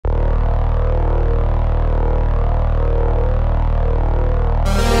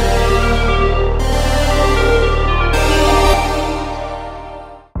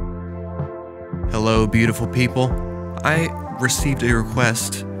beautiful people. I received a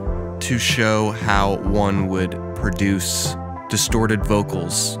request to show how one would produce distorted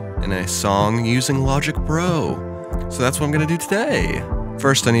vocals in a song using Logic Pro. So that's what I'm gonna do today.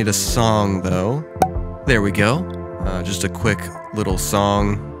 First, I need a song though. There we go. Just a quick little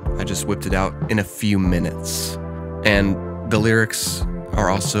song. I just whipped it out in a few minutes. And the lyrics are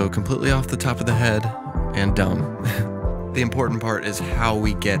also completely off the top of the head and dumb. The important part is how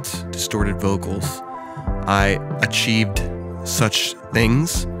we get distorted vocals. I achieved such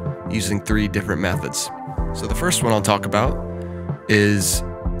things using 3 different methods. So the first one I'll talk about is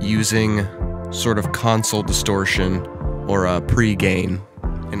using sort of console distortion or a pre-gain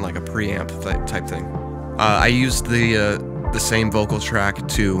in like a preamp type thing. I used the same vocal track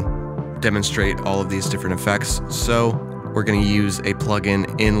to demonstrate all of these different effects, so we're going to use a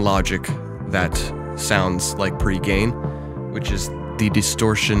plugin in Logic that sounds like pre-gain, which is the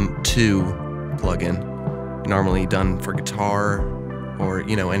Distortion 2 plugin, normally done for guitar or,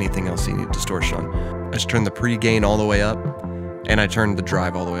 you know, anything else you need distortion on. I just turned the pre-gain all the way up, and I turned the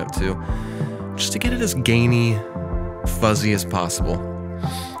drive all the way up too, just to get it as gainy, fuzzy as possible.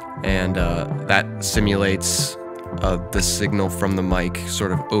 And that simulates the signal from the mic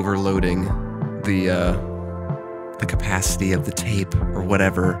sort of overloading the capacity of the tape or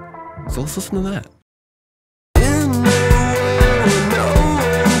whatever. So let's listen to that.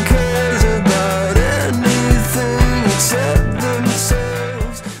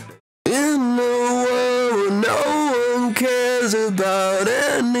 About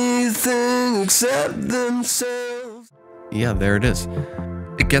anything except themselves. Yeah, there it is.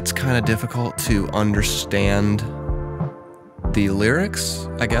 It gets kind of difficult to understand the lyrics,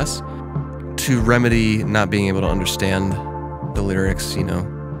 I guess. To remedy not being able to understand the lyrics, you know,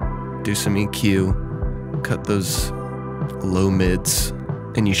 do some EQ, cut those low mids,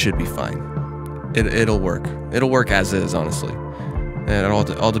 and you should be fine. It'll work. It'll work as is, honestly. And it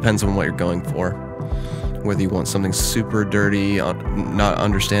all depends on what you're going for. Whether you want something super dirty, not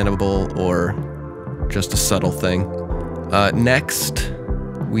understandable, or just a subtle thing. Next,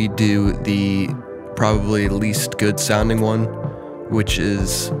 we do the probably least good sounding one, which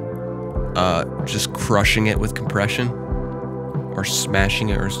is just crushing it with compression, or smashing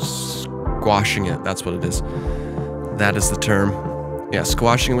it, or squashing it. That's what it is. That is the term. Yeah,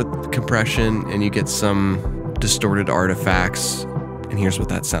 squashing it with compression, and you get some distorted artifacts. And here's what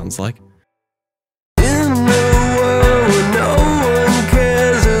that sounds like. No one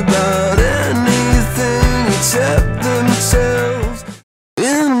cares about anything except themselves.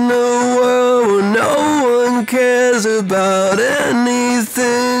 In a world where no one cares about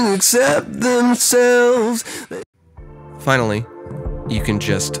anything except themselves. Finally, you can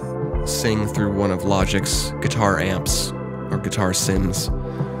just sing through one of Logic's guitar amps or guitar sims.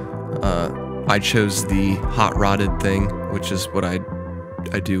 I chose the hot rodded thing, which is what I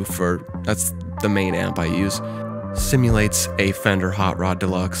do for, that's the main amp I use. Simulates a Fender Hot Rod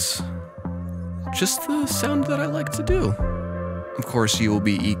Deluxe. Just the sound that I like to do. Of course, you will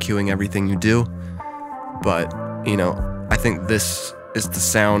be EQing everything you do, but, you know, I think this is the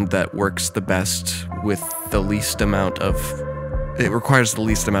sound that works the best with the least amount of... It requires the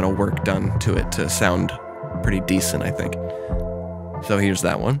least amount of work done to it to sound pretty decent, I think. So here's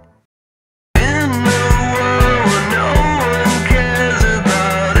that one.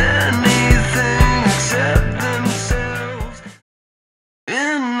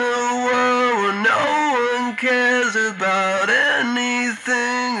 Cares about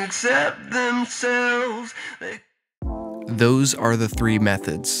anything except themselves. Those are the 3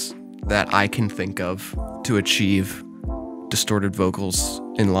 methods that I can think of to achieve distorted vocals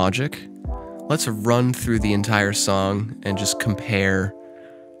in Logic. Let's run through the entire song and just compare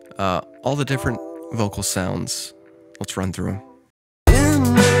all the different vocal sounds. Let's run through them.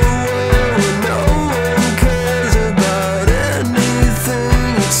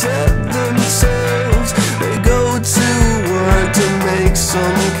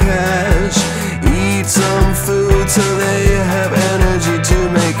 Some cash, eat some food till they have energy to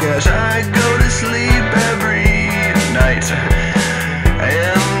make cash. I go to sleep every night,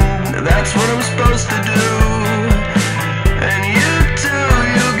 and that's what I'm supposed to do. And you too,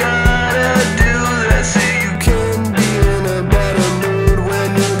 you gotta do that. Say you can be in a bad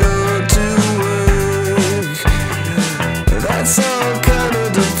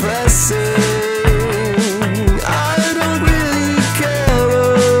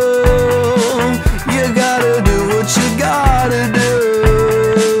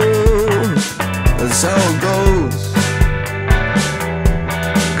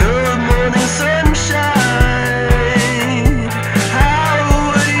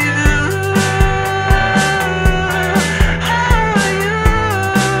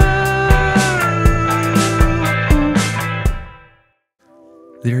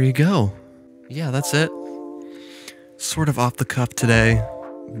there you go. Yeah, that's it. Sort of off the cuff today,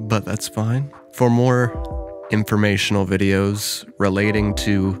 but that's fine. For more informational videos relating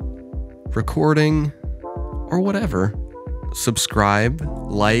to recording or whatever, subscribe,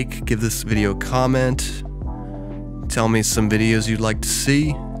 like, give this video a comment, tell me some videos you'd like to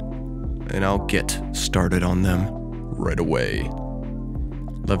see, and I'll get started on them right away.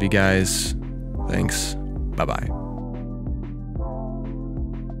 Love you guys. Thanks. Bye-bye.